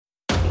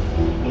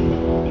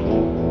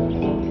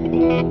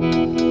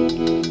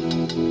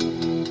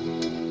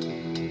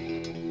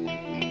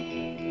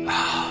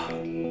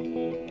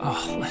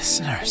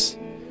listeners,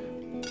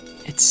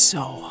 it's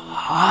so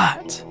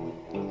hot.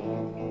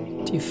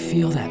 Do you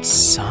feel that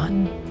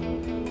sun?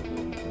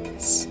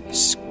 It's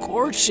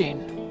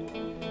scorching.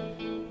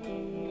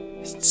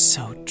 It's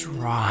so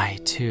dry,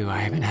 too. I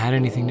haven't had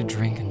anything to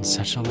drink in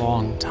such a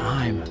long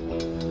time.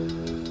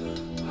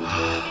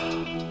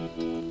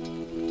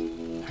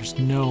 There's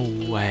no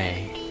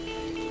way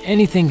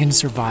anything can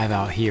survive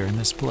out here in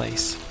this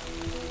place.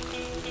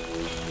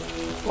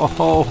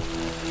 Oh,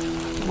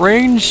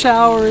 rain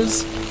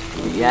showers.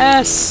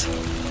 Yes.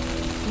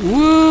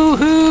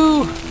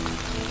 Woohoo.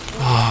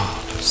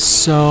 Oh,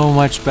 so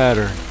much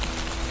better.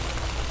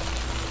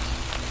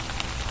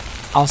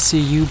 I'll see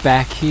you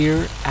back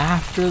here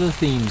after the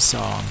theme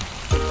song.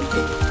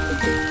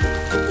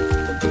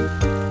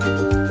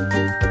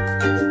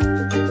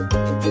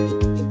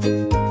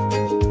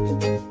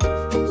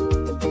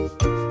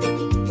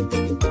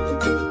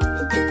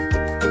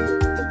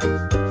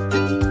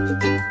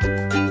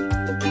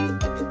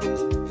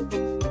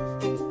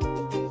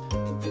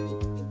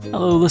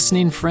 Hello,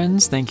 listening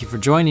friends. Thank you for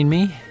joining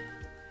me.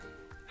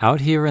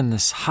 Out here in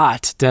this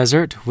hot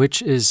desert,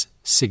 which is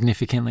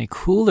significantly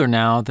cooler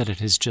now that it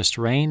has just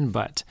rained,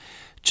 but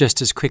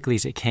just as quickly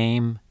as it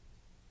came,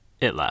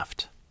 it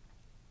left.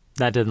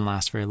 That didn't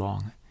last very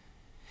long.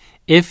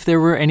 If there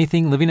were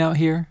anything living out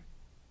here,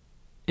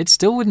 it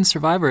still wouldn't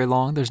survive very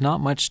long. There's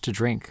not much to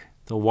drink.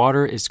 The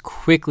water is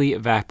quickly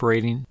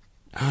evaporating.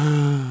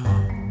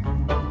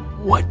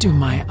 What do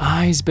my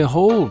eyes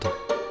behold?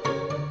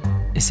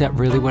 Is that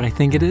really what I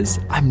think it is?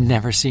 I've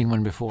never seen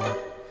one before.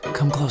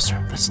 Come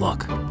closer, let's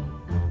look.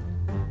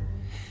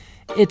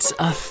 It's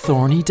a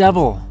Thorny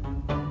Devil.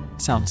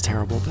 Sounds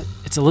terrible, but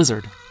it's a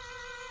lizard.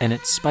 And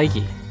it's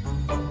spiky.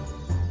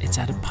 It's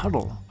at a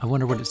puddle. I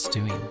wonder what it's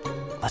doing.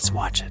 Let's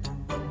watch it.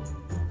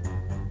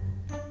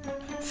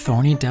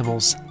 Thorny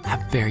Devils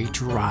have very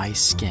dry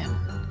skin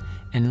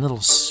and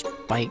little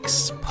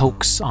spikes,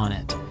 pokes on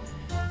it.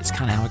 It's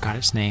kind of how it got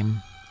its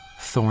name,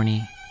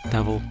 Thorny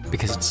Devil,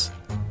 because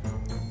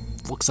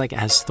it looks like it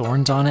has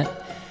thorns on it.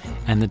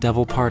 And the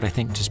devil part, I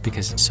think, just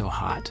because it's so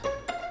hot.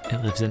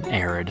 It lives in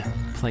arid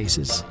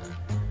places.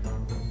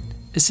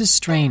 This is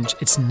strange.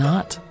 It's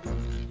not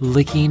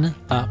licking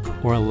up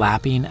or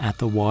lapping at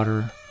the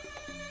water.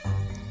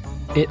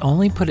 It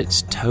only put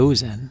its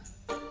toes in.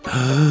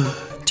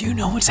 Do you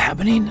know what's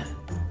happening?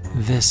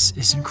 This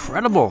is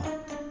incredible.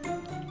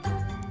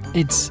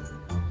 It's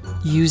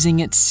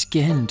using its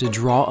skin to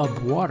draw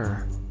up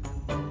water.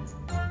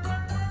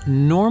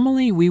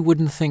 Normally, we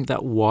wouldn't think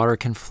that water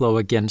can flow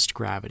against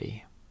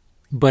gravity.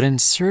 But in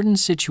certain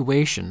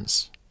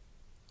situations,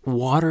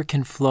 water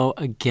can flow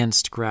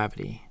against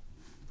gravity.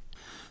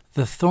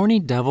 The Thorny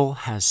Devil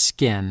has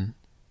skin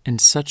in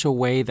such a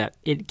way that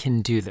it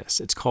can do this.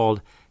 It's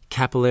called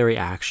capillary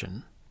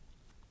action.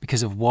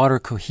 Because of water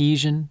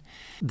cohesion,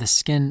 the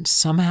skin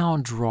somehow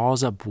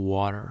draws up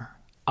water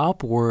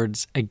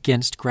upwards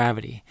against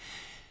gravity.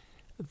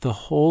 The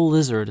whole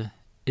lizard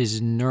is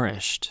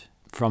nourished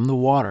from the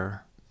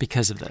water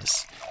because of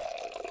this.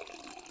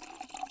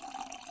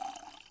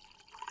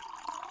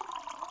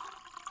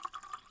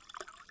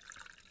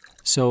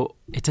 So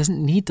it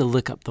doesn't need to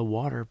lick up the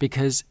water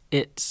because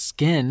its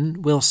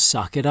skin will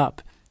suck it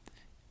up.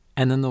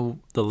 And then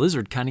the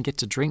lizard kind of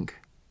gets a drink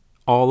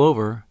all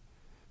over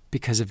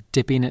because of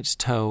dipping its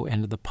toe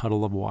into the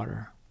puddle of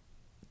water.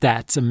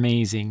 That's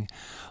amazing.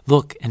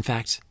 Look, in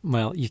fact,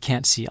 well, you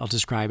can't see, I'll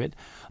describe it.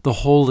 The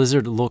whole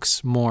lizard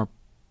looks more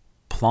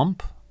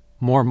plump,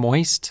 more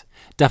moist,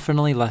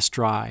 definitely less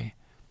dry.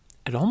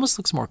 It almost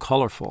looks more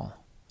colorful.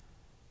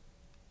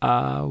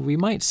 We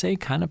might say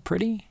kind of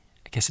pretty.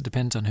 I guess it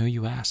depends on who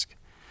you ask.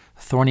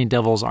 Thorny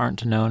Devils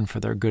aren't known for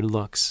their good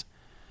looks,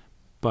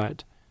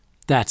 but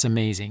that's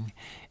amazing.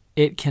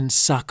 It can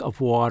suck up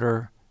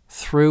water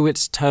through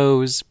its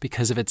toes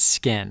because of its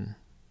skin.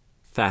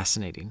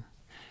 Fascinating.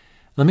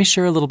 Let me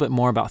share a little bit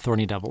more about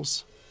Thorny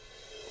Devils.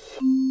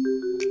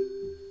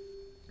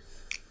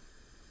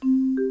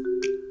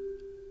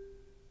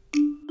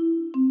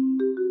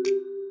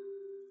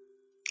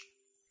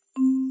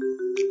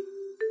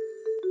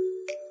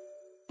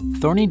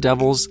 Thorny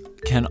Devils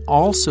can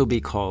also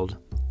be called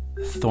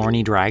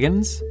thorny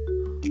dragons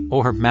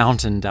or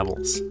mountain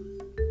devils.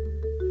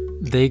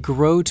 They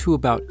grow to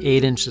about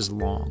 8 inches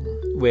long,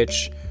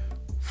 which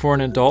for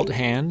an adult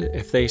hand,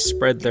 if they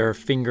spread their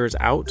fingers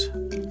out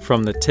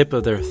from the tip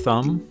of their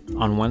thumb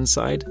on one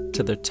side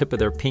to the tip of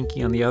their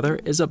pinky on the other,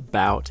 is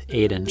about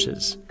 8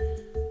 inches.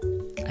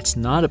 It's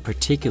not a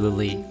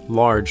particularly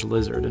large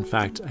lizard. In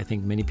fact, I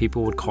think many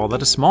people would call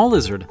that a small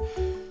lizard.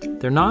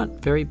 They're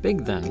not very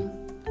big then.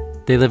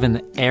 They live in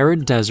the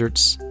arid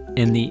deserts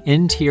in the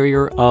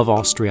interior of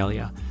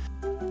Australia.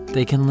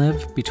 They can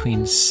live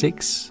between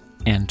 6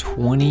 and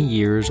 20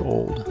 years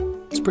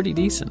old. It's pretty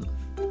decent.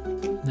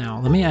 Now,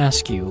 let me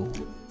ask you,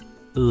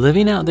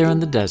 living out there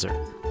in the desert,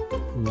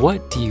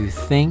 what do you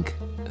think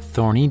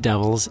Thorny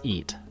Devils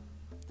eat?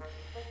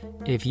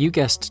 If you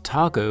guessed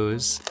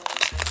tacos,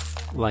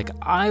 like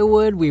I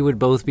would, we would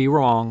both be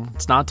wrong.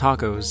 It's not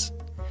tacos.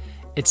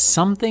 It's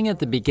something at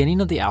the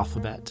beginning of the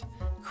alphabet.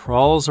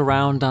 crawls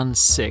around on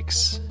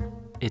 6.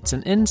 It's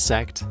an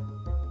insect.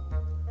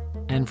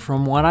 And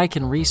from what I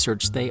can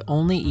research, they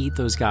only eat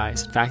those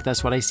guys. In fact,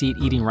 that's what I see it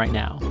eating right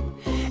now.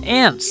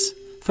 Ants!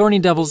 Thorny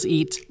Devils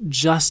eat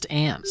just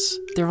ants.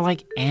 They're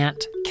like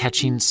ant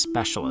catching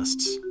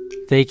specialists.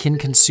 They can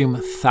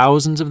consume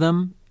thousands of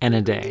them in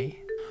a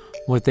day.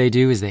 What they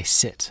do is they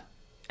sit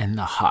in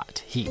the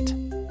hot heat.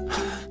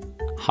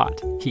 Hot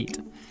heat.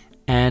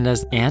 And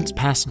as ants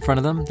pass in front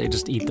of them, they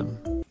just eat them.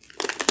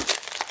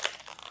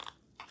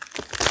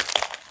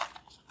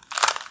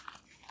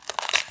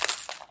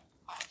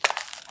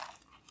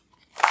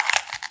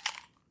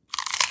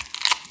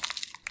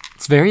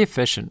 It's very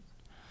efficient.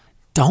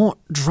 Don't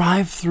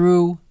drive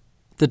through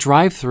the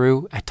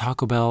drive-thru at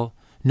Taco Bell.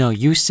 No,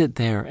 you sit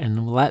there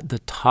and let the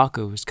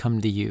tacos come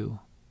to you.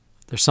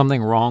 There's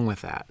something wrong with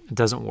that. It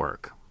doesn't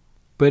work.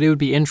 But it would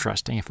be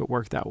interesting if it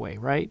worked that way,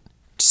 right?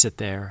 Sit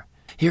there.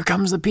 Here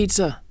comes the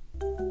pizza.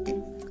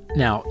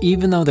 Now,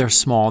 even though they're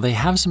small, they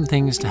have some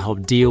things to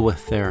help deal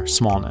with their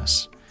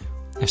smallness.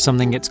 If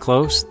something gets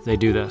close, they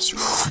do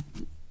this.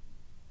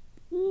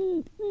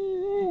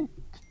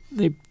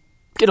 They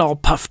get all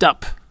puffed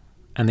up.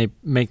 And they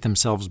make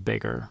themselves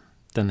bigger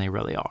than they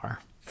really are.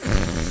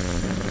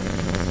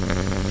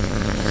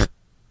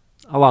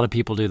 A lot of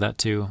people do that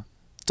too.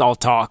 It's all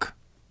talk,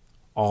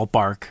 all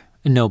bark,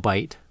 and no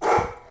bite.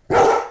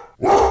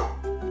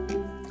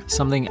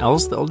 Something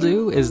else they'll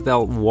do is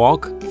they'll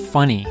walk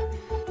funny.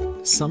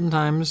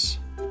 Sometimes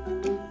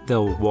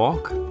they'll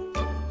walk,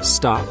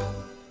 stop,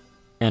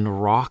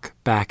 and rock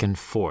back and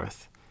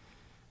forth.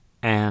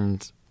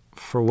 And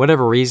for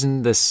whatever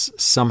reason, this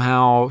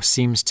somehow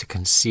seems to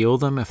conceal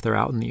them if they're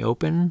out in the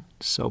open,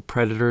 so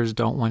predators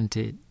don't want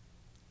to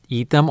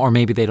eat them, or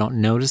maybe they don't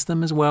notice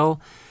them as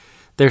well.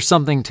 There's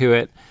something to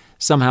it.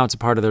 Somehow it's a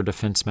part of their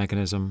defense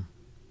mechanism.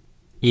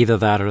 Either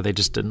that or they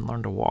just didn't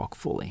learn to walk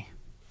fully.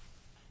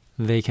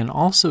 They can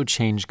also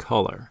change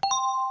color.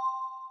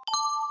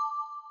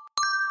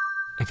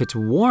 If it's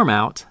warm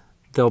out,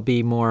 they'll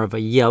be more of a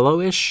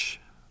yellowish,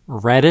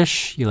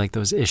 reddish, you like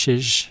those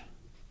ishes,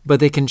 but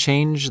they can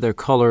change their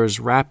colors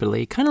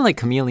rapidly, kind of like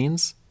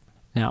chameleons.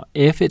 Now,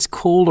 if it's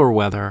colder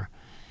weather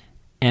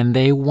and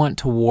they want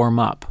to warm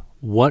up,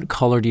 what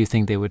color do you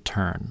think they would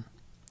turn?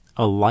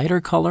 A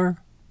lighter color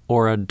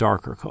or a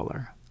darker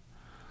color?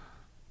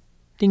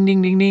 Ding,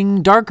 ding, ding,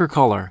 ding, darker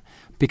color,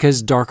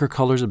 because darker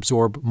colors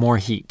absorb more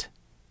heat.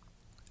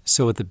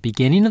 So at the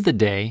beginning of the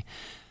day,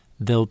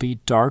 they'll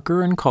be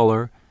darker in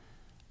color.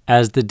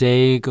 As the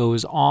day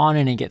goes on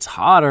and it gets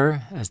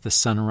hotter, as the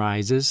sun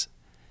rises,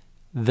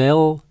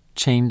 they'll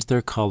change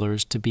their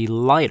colors to be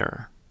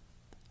lighter.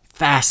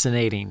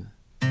 Fascinating.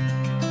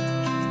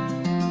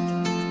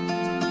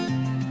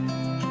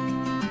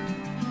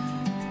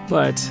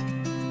 But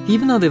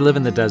even though they live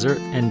in the desert,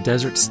 and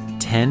deserts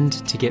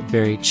tend to get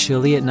very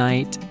chilly at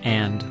night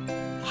and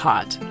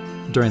hot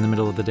during the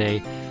middle of the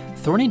day,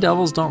 Thorny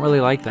Devils don't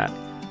really like that.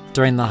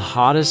 During the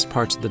hottest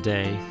parts of the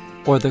day,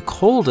 or the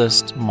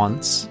coldest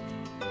months,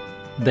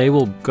 they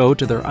will go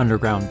to their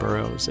underground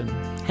burrows and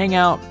hang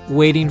out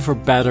waiting for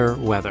better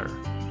weather.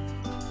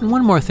 And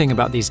one more thing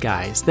about these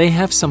guys, they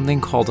have something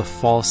called a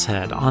false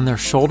head. On their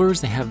shoulders,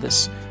 they have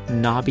this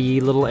knobby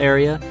little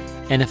area,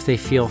 and if they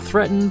feel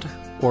threatened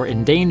or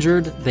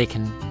endangered, they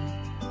can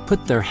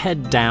put their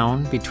head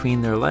down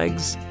between their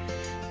legs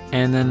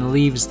and then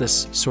leaves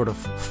this sort of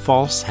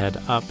false head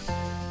up.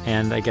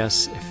 And I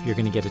guess if you're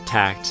going to get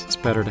attacked, it's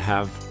better to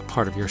have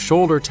part of your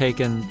shoulder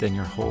taken than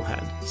your whole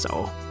head.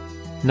 So,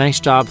 nice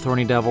job,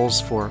 Thorny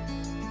Devils, for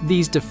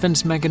these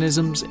defense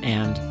mechanisms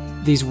and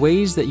these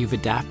ways that you've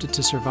adapted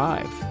to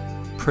survive.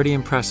 Pretty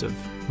impressive.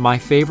 My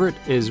favorite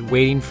is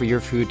waiting for your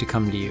food to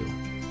come to you.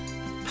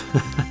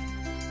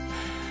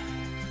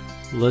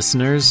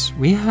 Listeners,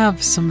 we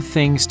have some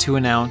things to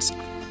announce.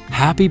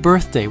 Happy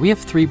birthday. We have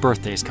 3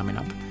 birthdays coming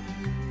up.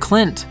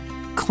 Clint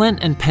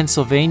in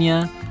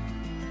Pennsylvania.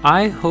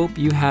 I hope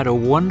you had a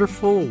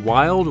wonderful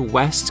Wild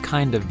West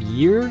kind of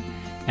year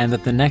and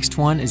that the next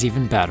one is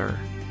even better.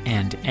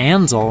 And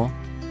Ansel,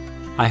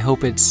 I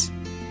hope it's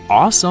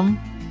awesome,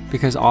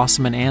 because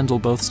awesome and Ansel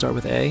both start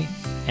with A.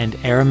 And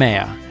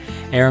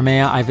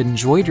Aramea, I've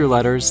enjoyed your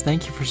letters.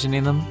 Thank you for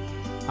sending them.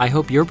 I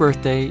hope your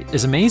birthday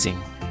is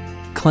amazing.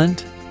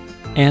 Clint,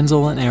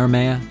 Ansel, and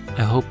Aramea,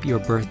 I hope your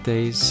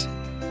birthdays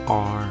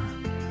are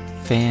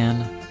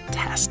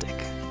fantastic.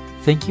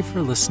 Thank you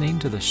for listening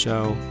to the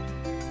show.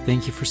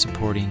 Thank you for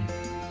supporting.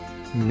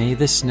 May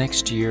this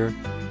next year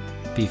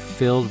be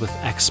filled with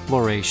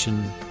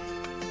exploration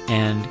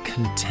and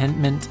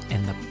contentment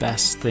in the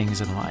best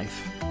things in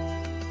life.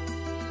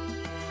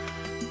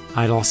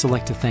 I'd also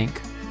like to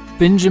thank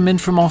Benjamin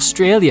from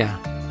Australia.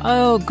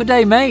 Oh, good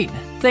day, mate.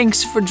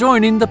 Thanks for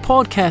joining the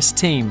podcast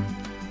team.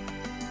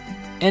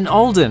 And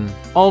Alden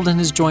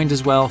has joined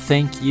as well.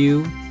 Thank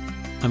you.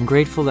 I'm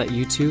grateful that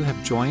you two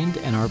have joined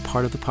and are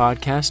part of the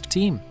podcast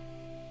team.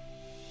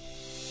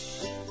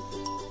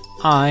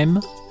 I'm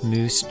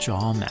Moose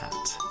Jaw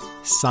Matt,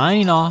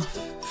 signing off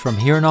from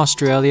here in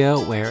Australia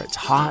where it's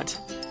hot.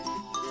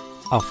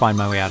 I'll find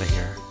my way out of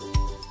here.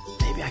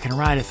 Maybe I can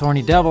ride a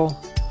Thorny Devil.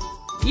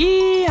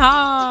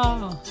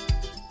 Yeehaw!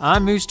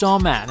 I'm Moose Doll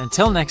Matt.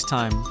 Until next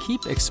time,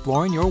 keep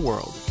exploring your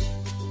world.